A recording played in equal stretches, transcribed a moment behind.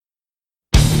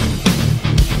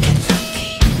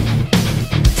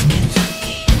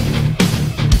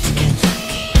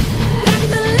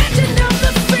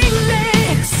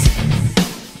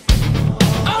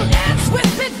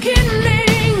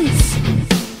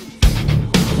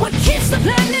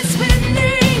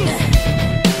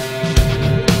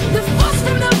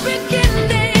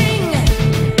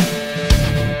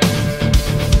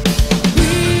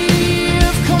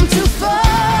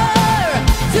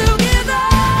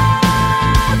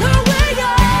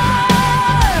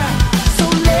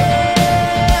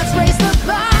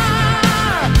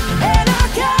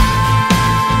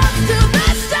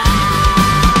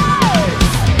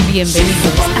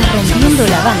Bienvenidos a Rompiendo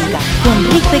la Banca con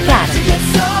Rick Pecard,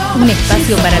 un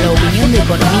espacio para la opinión de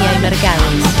economía y mercados.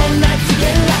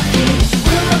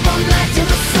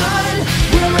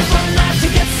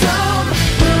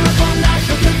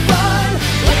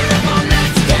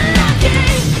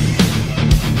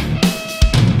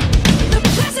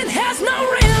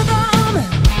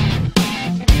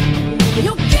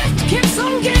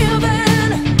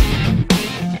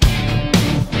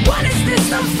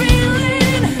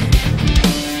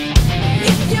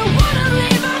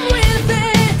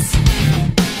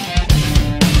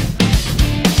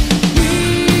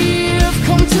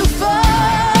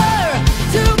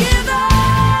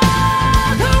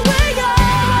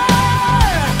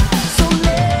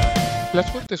 La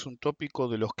suerte es un tópico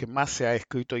de los que más se ha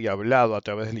escrito y hablado a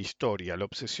través de la historia. La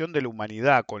obsesión de la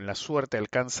humanidad con la suerte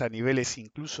alcanza niveles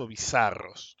incluso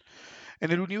bizarros.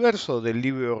 En el universo del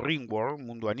libro Ringworld,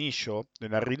 Mundo Anillo, de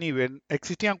Larry Niven,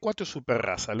 existían 4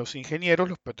 superrazas: los ingenieros,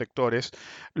 los protectores,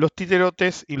 los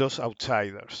titerotes y los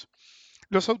outsiders.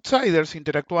 Los outsiders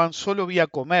interactuaban solo vía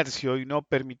comercio y no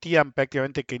permitían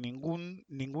prácticamente que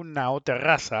ninguna otra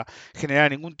raza generara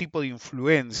ningún tipo de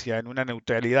influencia en una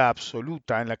neutralidad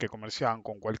absoluta en la que comerciaban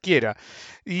con cualquiera.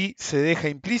 Y se deja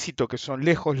implícito que son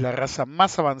lejos la raza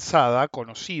más avanzada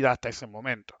conocida hasta ese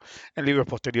momento. En libros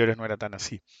posteriores no era tan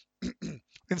así.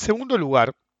 En segundo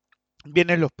lugar,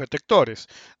 vienen los protectores,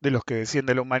 de los que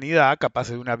desciende la humanidad,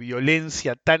 capaces de una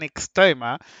violencia tan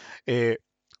extrema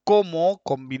como,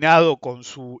 combinado con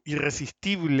su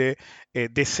irresistible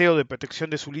deseo de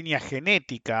protección de su línea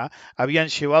genética, habían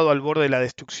llevado al borde de la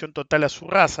destrucción total a su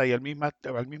raza y al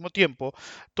mismo tiempo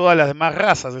todas las demás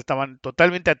razas estaban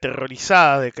totalmente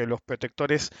aterrorizadas de que los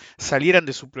protectores salieran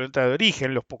de su planeta de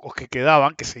origen, los pocos que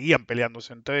quedaban, que seguían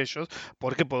peleándose entre ellos,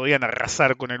 porque podían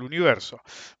arrasar con el universo.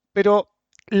 Pero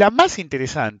la más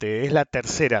interesante es la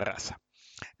tercera raza,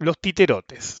 los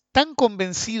titerotes, tan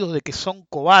convencidos de que son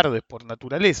cobardes por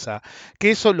naturaleza,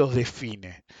 que eso los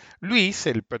define. Luis,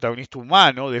 el protagonista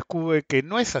humano, descubre que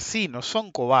no es así, no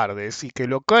son cobardes, y que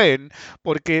lo creen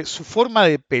porque su forma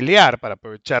de pelear para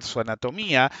aprovechar su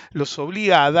anatomía los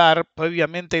obliga a dar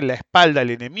previamente la espalda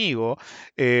al enemigo,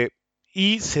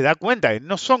 y se da cuenta de que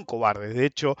no son cobardes. De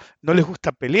hecho, no les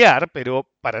gusta pelear, pero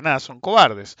para nada son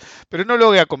cobardes. Pero no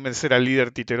logra convencer al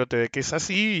líder titerote de que es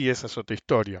así, y esa es otra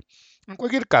historia. En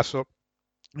cualquier caso,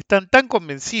 están tan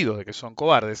convencidos de que son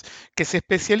cobardes que se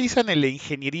especializan en la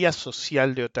ingeniería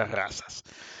social de otras razas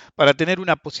para tener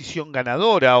una posición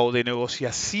ganadora o de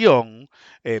negociación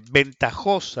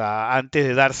ventajosa antes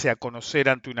de darse a conocer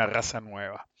ante una raza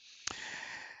nueva.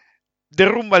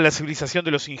 Derrumban la civilización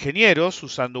de los ingenieros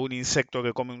usando un insecto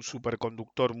que come un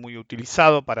superconductor muy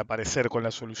utilizado para aparecer con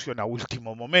la solución a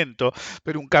último momento,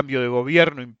 pero un cambio de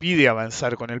gobierno impide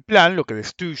avanzar con el plan, lo que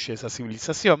destruye esa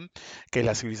civilización, que es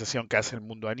la civilización que hace el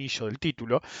Mundo Anillo del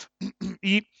título,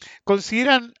 y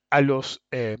consideran a los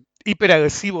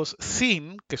hiperagresivos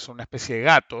Sin, que son una especie de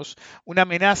gatos, una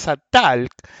amenaza tal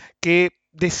que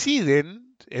deciden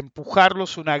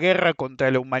empujarlos a una guerra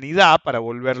contra la humanidad para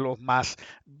volverlos más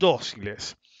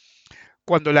dóciles.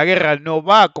 Cuando la guerra no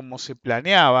va como se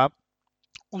planeaba,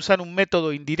 usan un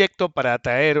método indirecto para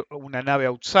atraer una nave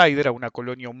outsider a una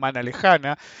colonia humana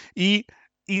lejana y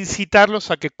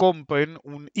incitarlos a que compren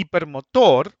un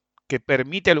hipermotor que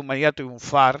permite a la humanidad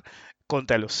triunfar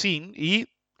contra los Sin y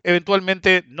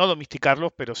eventualmente no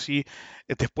domesticarlos, pero sí,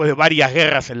 después de varias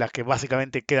guerras en las que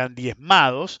básicamente quedan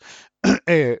diezmados,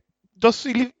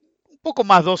 un poco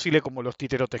más dóciles como los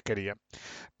titerotes querían.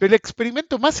 Pero el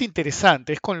experimento más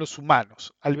interesante es con los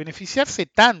humanos. Al beneficiarse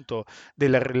tanto de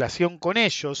la relación con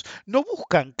ellos, no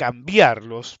buscan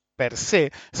cambiarlos per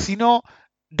se, sino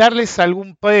darles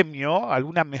algún premio,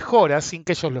 alguna mejora sin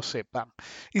que ellos lo sepan.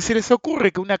 Y se les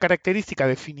ocurre que una característica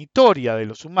definitoria de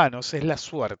los humanos es la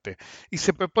suerte, y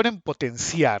se proponen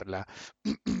potenciarla.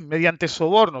 Mediante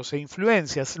sobornos e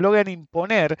influencias logran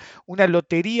imponer una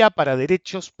lotería para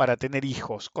derechos para tener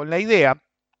hijos, con la idea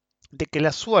de que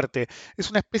la suerte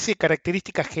es una especie de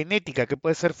característica genética que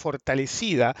puede ser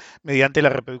fortalecida mediante la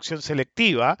reproducción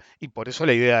selectiva y por eso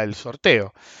la idea del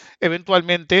sorteo.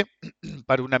 Eventualmente,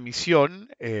 para una misión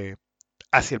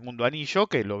hacia el mundo anillo,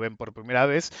 que lo ven por primera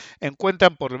vez,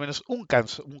 encuentran por lo menos un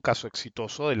caso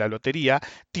exitoso de la lotería,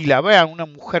 tilabean una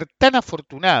mujer tan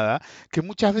afortunada que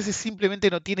muchas veces simplemente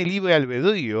no tiene libre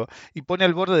albedrío y pone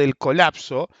al borde del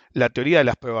colapso la teoría de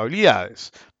las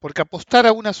probabilidades, porque apostar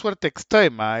a una suerte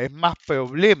extrema es más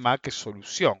problema que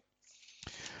solución.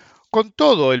 Con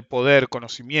todo el poder,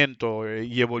 conocimiento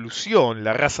y evolución,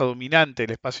 la raza dominante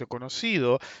del espacio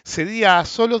conocido cedía a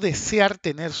solo desear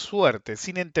tener suerte,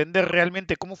 sin entender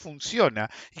realmente cómo funciona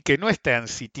y que no es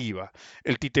transitiva.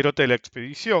 El titerote de la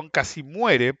expedición casi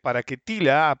muere para que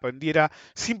Tila aprendiera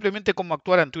simplemente cómo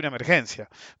actuar ante una emergencia.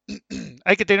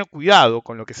 Hay que tener cuidado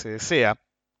con lo que se desea.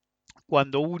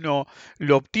 Cuando uno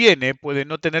lo obtiene, puede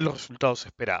no tener los resultados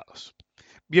esperados.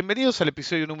 Bienvenidos al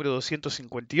episodio número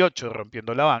 258 de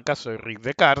Rompiendo la Banca, soy Rick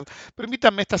Descartes.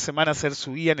 Permítanme esta semana ser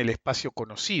su guía en el espacio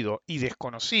conocido y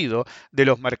desconocido de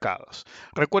los mercados.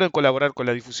 Recuerden colaborar con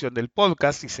la difusión del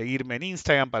podcast y seguirme en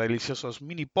Instagram para deliciosos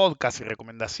mini podcasts y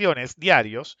recomendaciones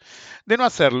diarios. De no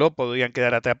hacerlo, podrían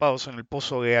quedar atrapados en el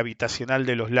pozo habitacional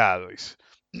de los lados.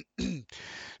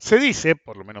 Se dice,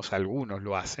 por lo menos algunos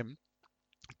lo hacen,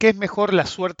 que es mejor la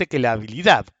suerte que la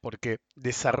habilidad, porque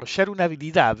desarrollar una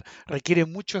habilidad requiere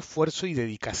mucho esfuerzo y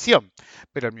dedicación,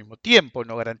 pero al mismo tiempo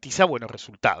no garantiza buenos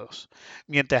resultados.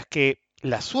 Mientras que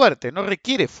la suerte no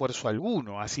requiere esfuerzo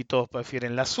alguno, así todos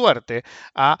prefieren la suerte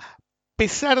a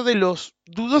pesar de los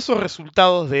dudosos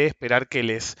resultados de esperar que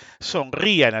les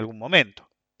sonría en algún momento.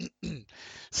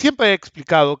 Siempre he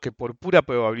explicado que por pura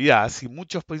probabilidad, si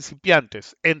muchos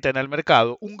principiantes entran al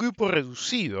mercado, un grupo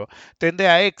reducido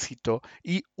tendrá éxito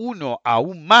y uno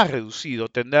aún más reducido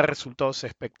tendrá resultados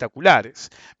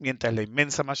espectaculares, mientras la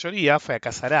inmensa mayoría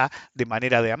fracasará de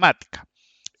manera dramática.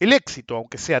 El éxito,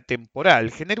 aunque sea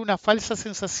temporal, genera una falsa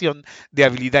sensación de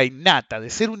habilidad innata, de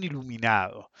ser un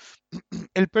iluminado.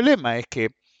 El problema es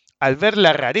que al ver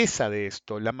la rareza de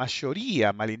esto, la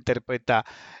mayoría malinterpretará,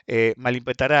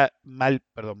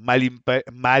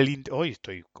 hoy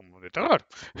estoy como de terror,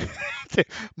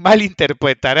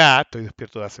 malinterpretará, estoy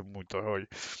despierto de hace mucho hoy,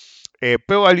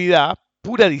 probabilidad,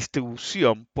 pura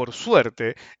distribución por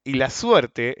suerte y la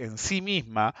suerte en sí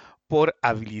misma por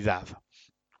habilidad.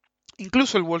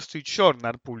 Incluso el Wall Street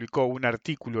Journal publicó un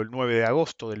artículo el 9 de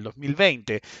agosto del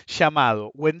 2020 llamado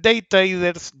When Day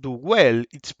Traders Do Well,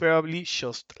 It's Probably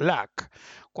Just Luck.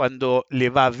 Cuando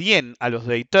le va bien a los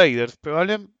day traders,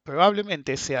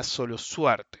 probablemente sea solo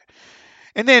suerte.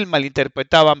 En él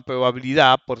malinterpretaban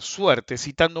probabilidad por suerte,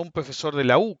 citando a un profesor de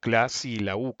la UCLA, sí,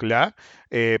 la UCLA,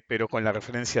 pero con la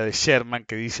referencia de Sherman,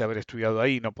 que dice haber estudiado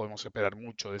ahí, no podemos esperar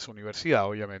mucho de esa universidad,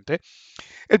 obviamente.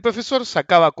 El profesor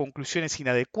sacaba conclusiones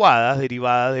inadecuadas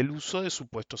derivadas del uso de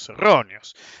supuestos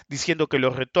erróneos, diciendo que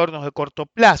los retornos de corto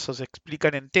plazo se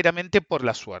explican enteramente por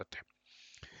la suerte.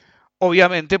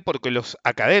 Obviamente porque los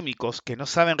académicos que no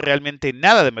saben realmente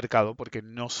nada de mercado, porque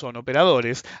no son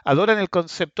operadores, adoran el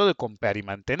concepto de comprar y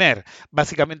mantener,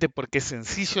 básicamente porque es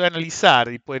sencillo de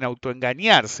analizar y pueden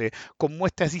autoengañarse con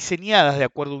muestras diseñadas de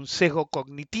acuerdo a un sesgo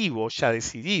cognitivo ya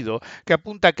decidido que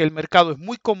apunta a que el mercado es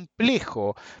muy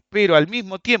complejo, pero al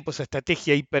mismo tiempo esa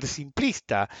estrategia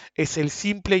hipersimplista es el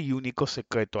simple y único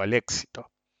secreto al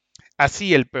éxito.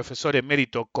 Así el profesor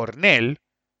emérito Cornell,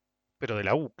 pero de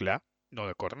la UCLA, no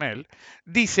de Cornell,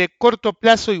 dice corto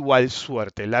plazo igual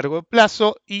suerte, largo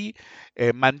plazo y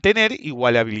mantener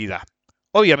igual habilidad.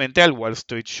 Obviamente al Wall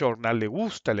Street Journal le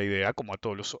gusta la idea, como a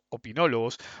todos los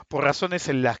opinólogos, por razones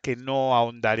en las que no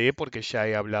ahondaré porque ya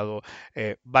he hablado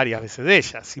varias veces de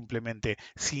ellas. Simplemente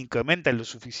si incrementan lo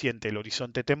suficiente el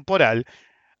horizonte temporal,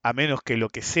 a menos que lo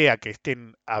que sea que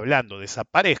estén hablando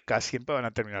desaparezca, siempre van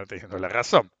a terminar teniendo la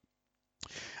razón.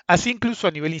 Así incluso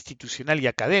a nivel institucional y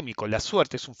académico, la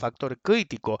suerte es un factor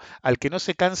crítico al que no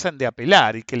se cansan de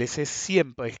apelar y que les es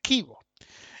siempre esquivo.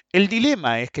 El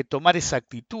dilema es que tomar esa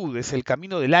actitud es el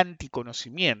camino del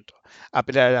anticonocimiento.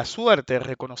 Apelar a la suerte es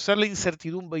reconocer la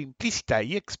incertidumbre implícita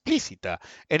y explícita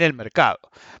en el mercado,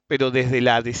 pero desde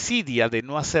la desidia de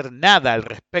no hacer nada al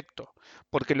respecto.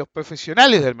 Porque los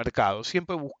profesionales del mercado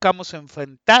siempre buscamos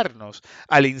enfrentarnos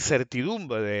a la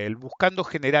incertidumbre de él, buscando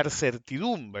generar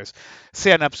certidumbres,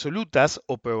 sean absolutas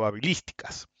o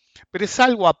probabilísticas. Pero es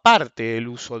algo aparte el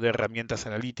uso de herramientas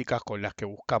analíticas con las que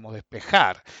buscamos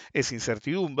despejar esa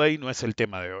incertidumbre y no es el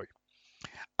tema de hoy.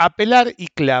 Apelar y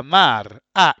clamar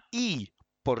a y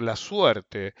por la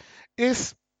suerte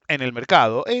es, en el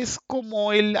mercado, es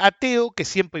como el ateo que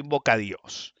siempre invoca a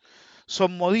Dios.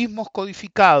 Son modismos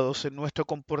codificados en nuestro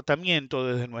comportamiento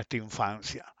desde nuestra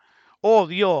infancia. Oh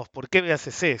Dios, ¿por qué me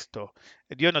haces esto?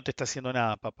 Dios no te está haciendo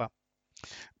nada, papá.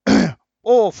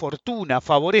 Oh fortuna,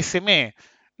 favoréceme.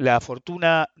 La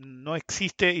fortuna no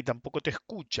existe y tampoco te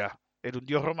escucha. era un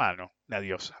dios romano, una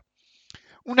diosa.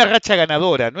 Una racha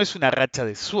ganadora no es una racha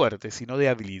de suerte, sino de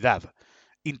habilidad.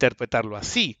 Interpretarlo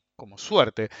así, como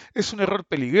suerte, es un error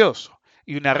peligroso,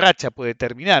 y una racha puede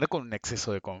terminar con un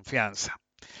exceso de confianza.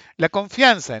 La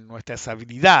confianza en nuestras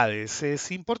habilidades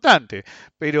es importante,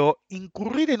 pero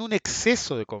incurrir en un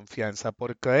exceso de confianza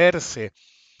por creerse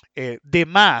de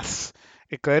más,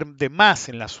 caer de más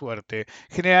en la suerte,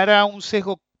 generará un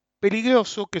sesgo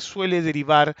peligroso que suele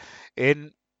derivar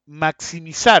en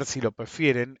maximizar, si lo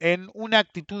prefieren, en una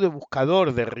actitud de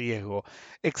buscador de riesgo,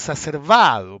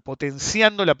 exacerbado,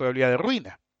 potenciando la probabilidad de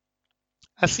ruina.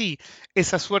 Así,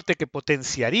 esa suerte que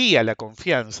potenciaría la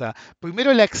confianza,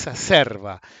 primero la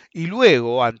exacerba y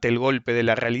luego, ante el golpe de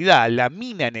la realidad, la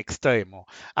mina en extremo,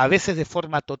 a veces de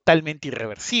forma totalmente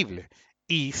irreversible.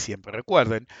 Y, siempre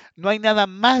recuerden, no hay nada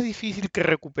más difícil que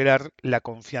recuperar la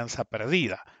confianza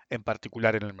perdida, en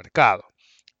particular en el mercado.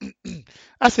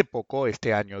 Hace poco,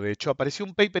 este año de hecho, apareció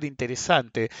un paper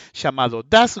interesante llamado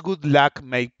Does Good Luck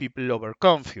Make People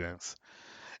Overconfident?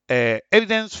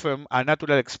 Evidence from a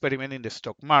Natural Experiment in the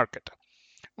Stock Market.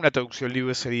 Una traducción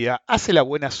libre sería, ¿hace la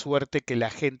buena suerte que la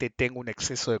gente tenga un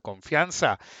exceso de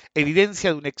confianza?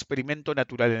 Evidencia de un experimento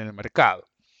natural en el mercado.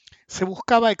 Se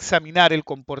buscaba examinar el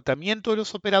comportamiento de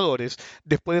los operadores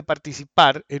después de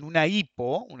participar en una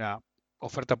IPO, una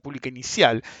oferta pública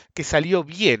inicial, que salió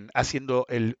bien, haciendo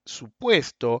el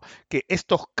supuesto que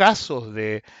estos casos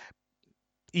de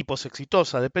hipos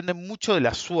exitosas dependen mucho de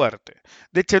la suerte.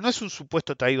 De hecho, no es un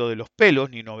supuesto traído de los pelos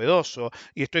ni novedoso,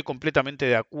 y estoy completamente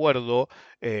de acuerdo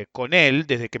con él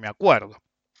desde que me acuerdo.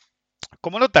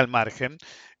 Como nota al margen,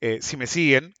 si me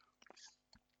siguen,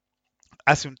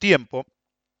 hace un tiempo,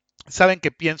 saben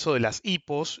que pienso de las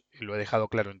hipos, y lo he dejado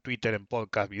claro en Twitter, en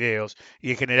podcast, videos y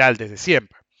en general desde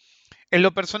siempre. En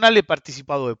lo personal he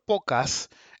participado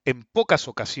en pocas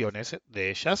ocasiones de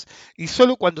ellas, y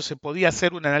solo cuando se podía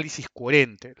hacer un análisis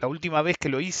coherente. La última vez que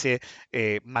lo hice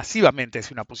masivamente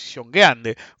desde una posición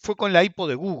grande fue con la IPO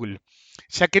de Google,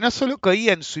 ya que no solo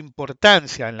creía en su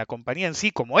importancia en la compañía en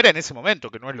sí, como era en ese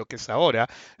momento, que no es lo que es ahora,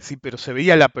 sí, pero se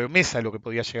veía la promesa de lo que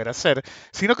podía llegar a ser,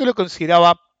 sino que lo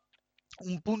consideraba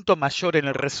un punto mayor en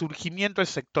el resurgimiento del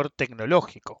sector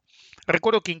tecnológico.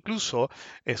 Recuerdo que incluso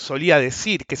solía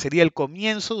decir que sería el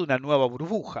comienzo de una nueva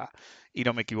burbuja, y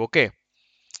no me equivoqué.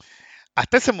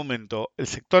 Hasta ese momento, el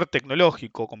sector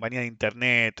tecnológico, compañías de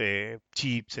internet,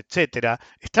 chips, etcétera,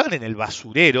 estaban en el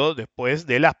basurero después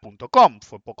de las .com,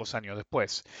 fue pocos años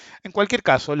después. En cualquier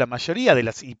caso, la mayoría de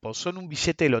las IPOs son un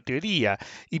billete de lotería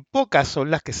y pocas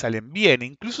son las que salen bien,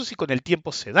 incluso si con el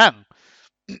tiempo se dan.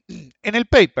 En el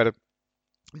paper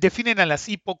definen a las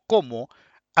IPO como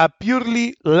a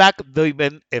purely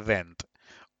luck-driven event,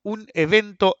 un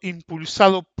evento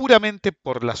impulsado puramente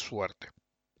por la suerte.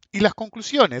 Y las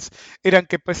conclusiones eran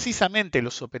que precisamente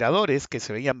los operadores que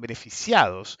se veían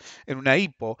beneficiados en una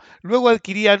IPO luego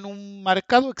adquirían un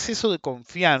marcado exceso de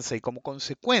confianza y como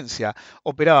consecuencia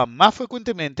operaban más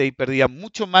frecuentemente y perdían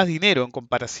mucho más dinero en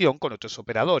comparación con otros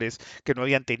operadores que no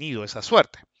habían tenido esa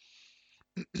suerte.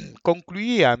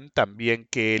 Concluían también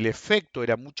que el efecto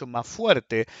era mucho más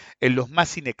fuerte en los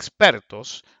más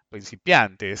inexpertos,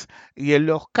 principiantes, y en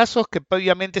los casos que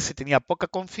previamente se tenía poca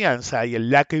confianza y el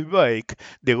lucky break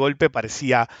de golpe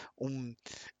parecía un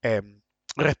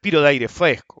respiro de aire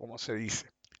fresco, como se dice.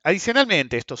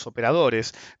 Adicionalmente, estos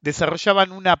operadores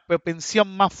desarrollaban una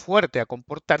propensión más fuerte a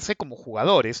comportarse como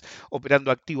jugadores,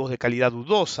 operando activos de calidad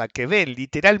dudosa que ven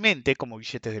literalmente como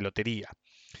billetes de lotería.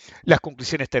 Las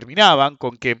conclusiones terminaban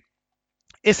con que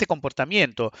ese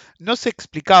comportamiento no se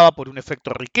explicaba por un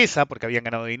efecto riqueza, porque habían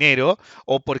ganado dinero,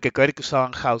 o porque creer que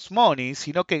usaban house money,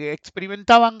 sino que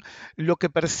experimentaban lo que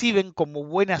perciben como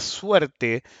buena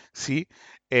suerte, ¿sí?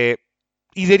 Eh,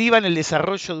 y derivan el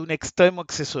desarrollo de un extremo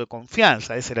exceso de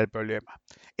confianza, ese era el problema.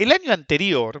 El año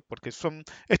anterior, porque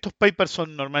estos papers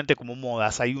son normalmente como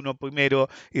modas, hay uno primero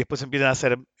y después empiezan a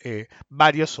hacer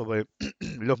varios sobre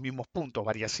los mismos puntos,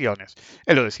 variaciones.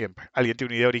 Es lo de siempre. Alguien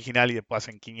tiene una idea original y después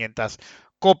hacen 500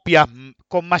 copias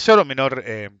con mayor o menor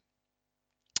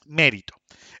mérito.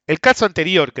 El caso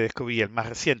anterior que descubrí, el más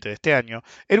reciente de este año,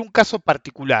 era un caso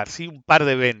particular, ¿sí? Un par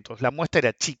de eventos, la muestra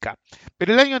era chica,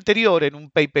 pero el año anterior en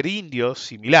un paper indio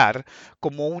similar,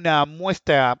 como una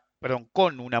muestra, perdón,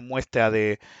 con una muestra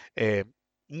de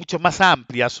mucho más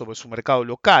amplia sobre su mercado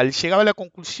local, llegaba a la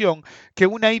conclusión que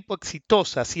una hipo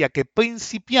exitosa hacía que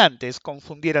principiantes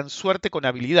confundieran suerte con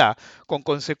habilidad, con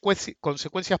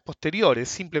consecuencias posteriores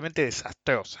simplemente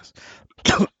desastrosas.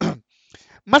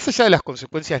 Más allá de las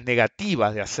consecuencias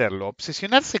negativas de hacerlo,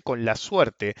 obsesionarse con la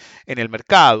suerte en el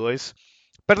mercado es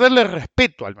perderle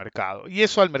respeto al mercado, y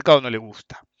eso al mercado no le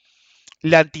gusta.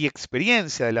 La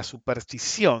antiexperiencia de la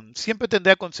superstición siempre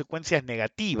tendrá consecuencias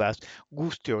negativas,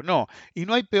 guste o no, y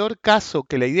no hay peor caso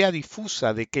que la idea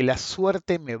difusa de que la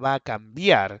suerte me va a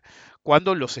cambiar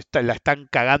cuando la están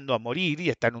cagando a morir y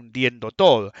están hundiendo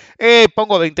todo.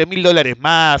 Pongo $20.000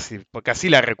 más porque así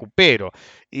la recupero.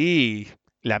 Y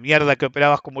la mierda que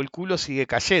operabas como el culo sigue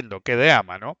cayendo, qué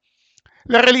drama, ¿no?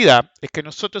 La realidad es que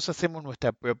nosotros hacemos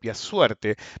nuestra propia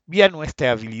suerte vía nuestra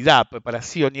habilidad,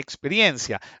 preparación y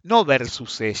experiencia, no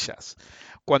versus ellas.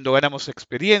 Cuando ganamos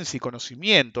experiencia y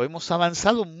conocimiento, hemos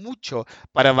avanzado mucho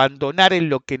para abandonar en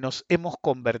lo que nos hemos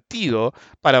convertido,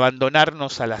 para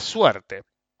abandonarnos a la suerte.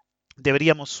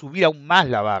 Deberíamos subir aún más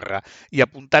la barra y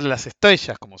apuntar las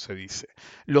estrellas, como se dice.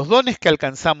 Los dones que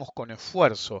alcanzamos con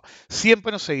esfuerzo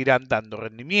siempre nos seguirán dando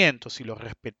rendimiento si los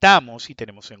respetamos y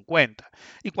tenemos en cuenta.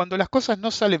 Y cuando las cosas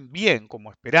no salen bien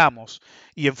como esperamos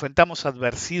y enfrentamos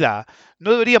adversidad,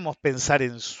 no deberíamos pensar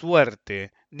en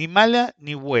suerte, ni mala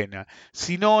ni buena,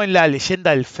 sino en la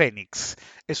leyenda del Fénix.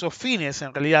 Esos fines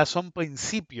en realidad son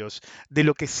principios de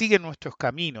lo que siguen nuestros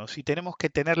caminos y tenemos que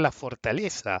tener la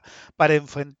fortaleza para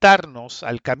enfrentarnos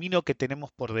al camino que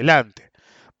tenemos por delante,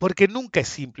 porque nunca es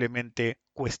simplemente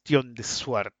cuestión de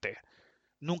suerte,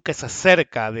 nunca es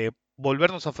acerca de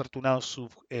volvernos afortunados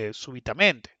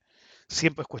súbitamente,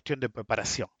 siempre es cuestión de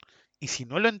preparación. Y si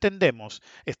no lo entendemos,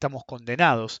 estamos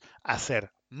condenados a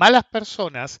ser malas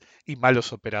personas y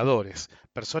malos operadores,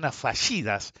 personas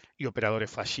fallidas y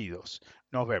operadores fallidos.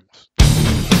 Nos vemos.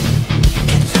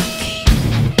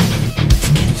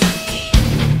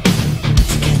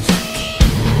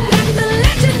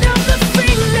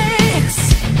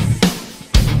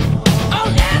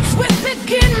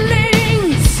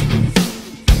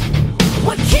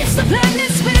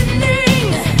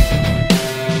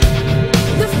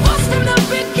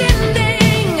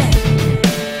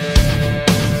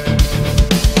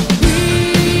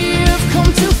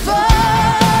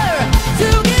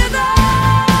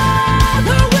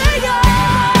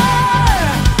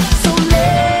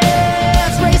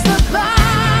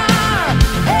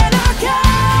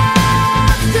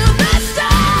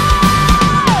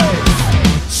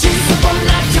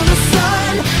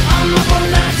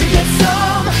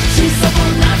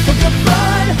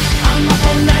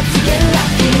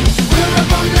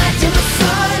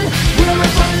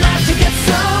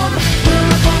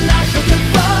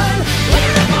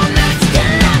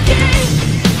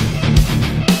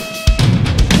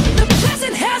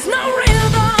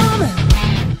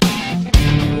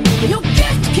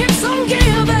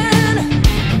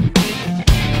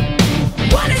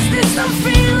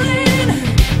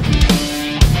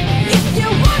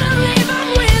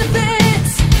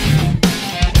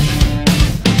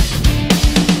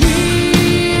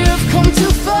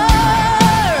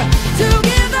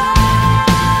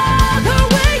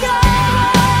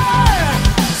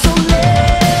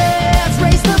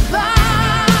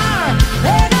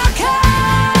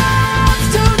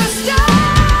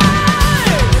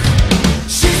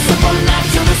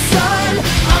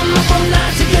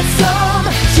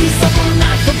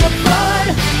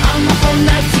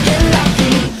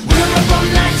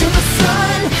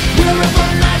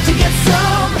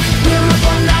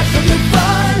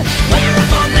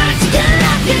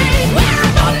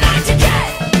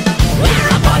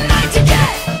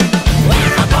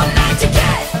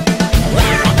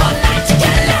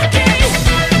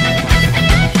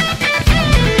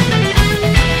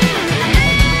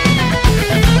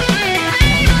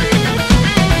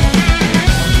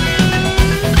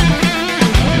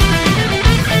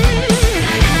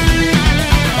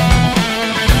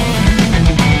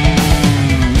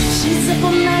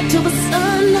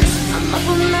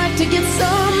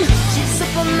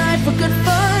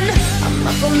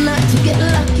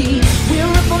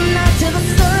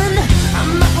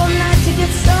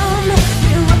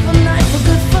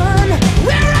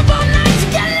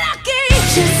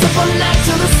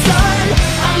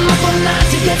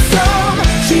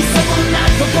 She's up all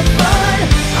night for good fun.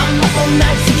 I'm up all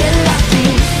night to get